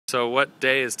So what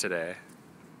day is today?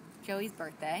 Joey's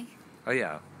birthday. Oh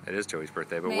yeah, it is Joey's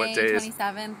birthday, but May what day is...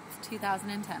 27th,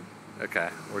 2010. Okay,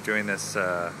 we're doing this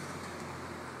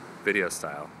video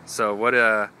style. So what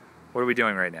are we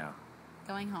doing right now?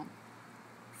 Going home.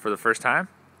 For the first time?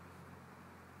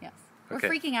 Yes. Okay.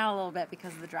 We're freaking out a little bit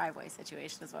because of the driveway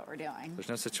situation is what we're doing. There's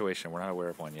no situation. We're not aware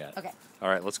of one yet. Okay. All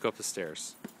right, let's go up the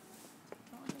stairs.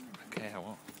 Okay, I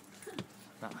won't.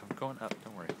 No, I'm going up.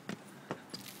 Don't worry.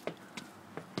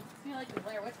 You like the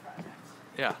Blair Witch Project.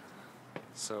 Yeah.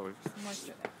 So we've...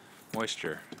 Moisture there.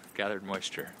 Moisture. Gathered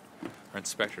moisture. Our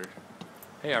inspector.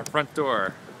 Hey, our front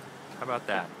door. How about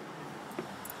that?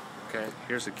 Okay,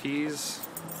 here's the keys.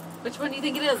 Which one do you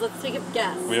think it is? Let's take a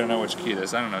guess. We don't know which key it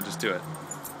is. I don't know. Just do it.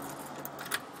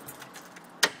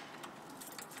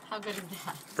 How good is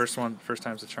that? First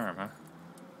time's a charm, huh?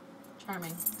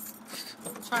 Charming.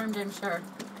 Charmed, I'm sure.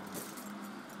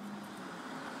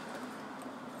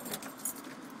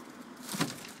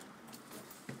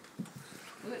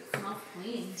 Ooh, it smells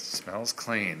clean. Smells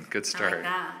clean. Good I start. like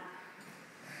that.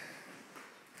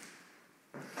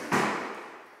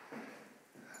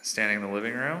 Standing in the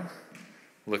living room,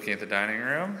 looking at the dining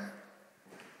room.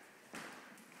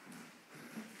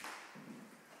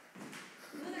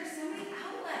 Ooh, there's so many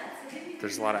outlets.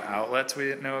 There's a lot of outlets we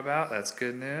didn't know about. That's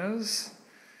good news.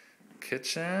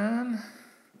 Kitchen.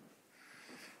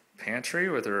 Pantry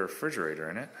with a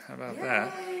refrigerator in it. How about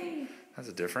that? That's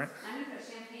a different. I'm going to put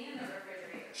champagne in the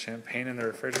refrigerator. Champagne in the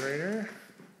refrigerator.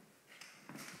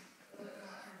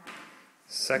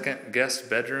 Second guest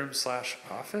bedroom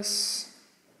 / office.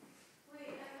 Wait,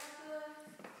 I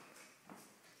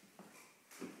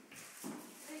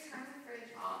turn the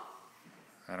fridge off.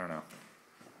 I don't know.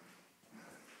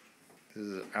 This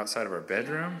is outside of our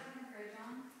bedroom.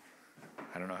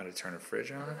 I don't know how to turn a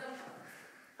fridge on.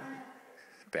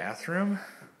 Bathroom.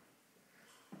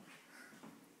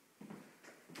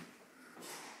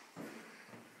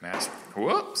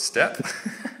 Step.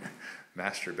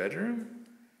 Master bedroom.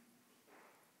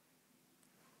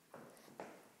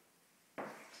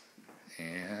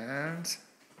 And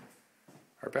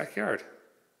our backyard.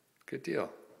 Good deal.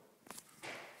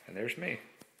 And there's me.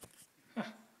 Huh.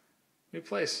 New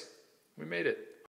place. We made it.